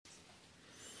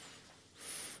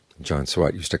John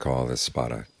Swett used to call this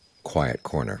spot a quiet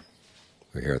corner.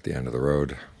 We're here at the end of the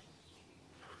road,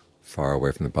 far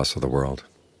away from the bustle of the world.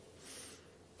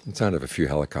 The sound of a few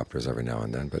helicopters every now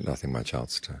and then, but nothing much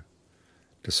else to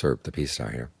disturb the peace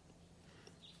out here.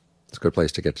 It's a good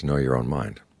place to get to know your own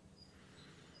mind,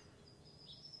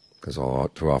 because all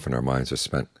too often our minds are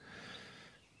spent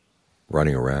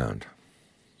running around.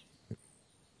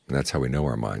 And that's how we know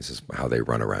our minds, is how they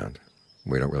run around.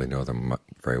 We don't really know them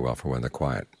very well for when they're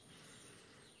quiet.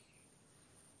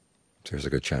 So here's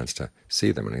a good chance to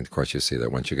see them. And of course you see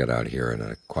that once you get out here in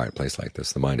a quiet place like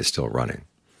this, the mind is still running,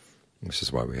 which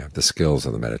is why we have the skills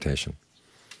of the meditation,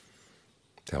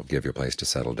 to help give you a place to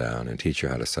settle down and teach you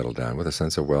how to settle down with a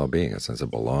sense of well-being, a sense of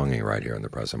belonging right here in the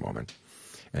present moment.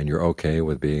 And you're okay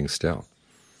with being still.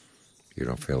 You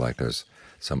don't feel like there's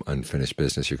some unfinished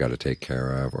business you've got to take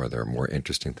care of, or there are more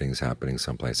interesting things happening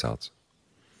someplace else.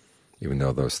 Even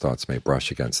though those thoughts may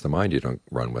brush against the mind, you don't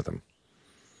run with them,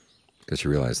 because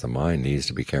you realize the mind needs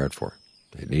to be cared for.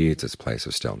 It needs its place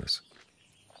of stillness.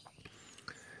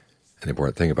 And the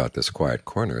important thing about this quiet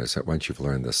corner is that once you've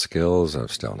learned the skills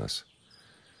of stillness,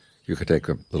 you could take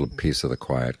a little piece of the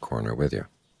quiet corner with you.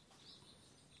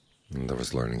 And there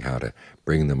was learning how to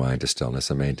bring the mind to stillness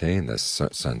and maintain this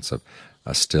sense of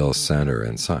a still center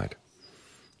inside,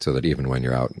 so that even when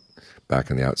you're out back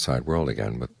in the outside world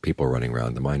again with people running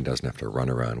around, the mind doesn't have to run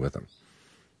around with them.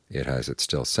 It has its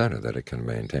still center that it can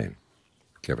maintain,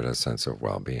 give it a sense of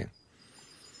well-being.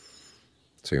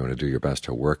 So you want to do your best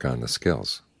to work on the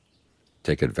skills.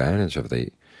 Take advantage of the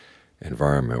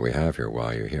environment we have here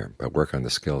while you're here, but work on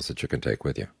the skills that you can take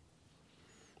with you.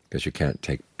 Because you can't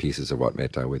take pieces of what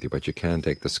metta with you, but you can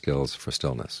take the skills for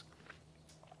stillness.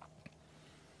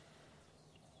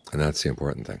 And that's the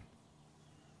important thing.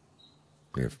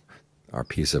 If our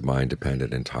peace of mind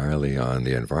depended entirely on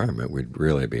the environment, we'd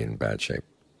really be in bad shape.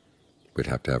 We'd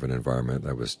have to have an environment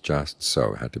that was just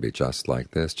so. It had to be just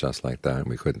like this, just like that, and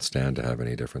we couldn't stand to have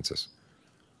any differences.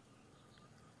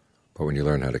 But when you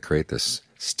learn how to create this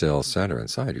still center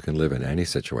inside, you can live in any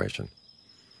situation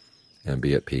and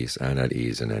be at peace and at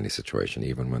ease in any situation,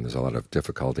 even when there's a lot of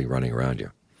difficulty running around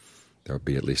you. There will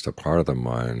be at least a part of the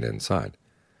mind inside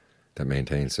that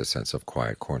maintains this sense of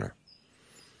quiet corner.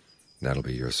 And that'll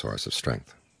be your source of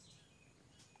strength.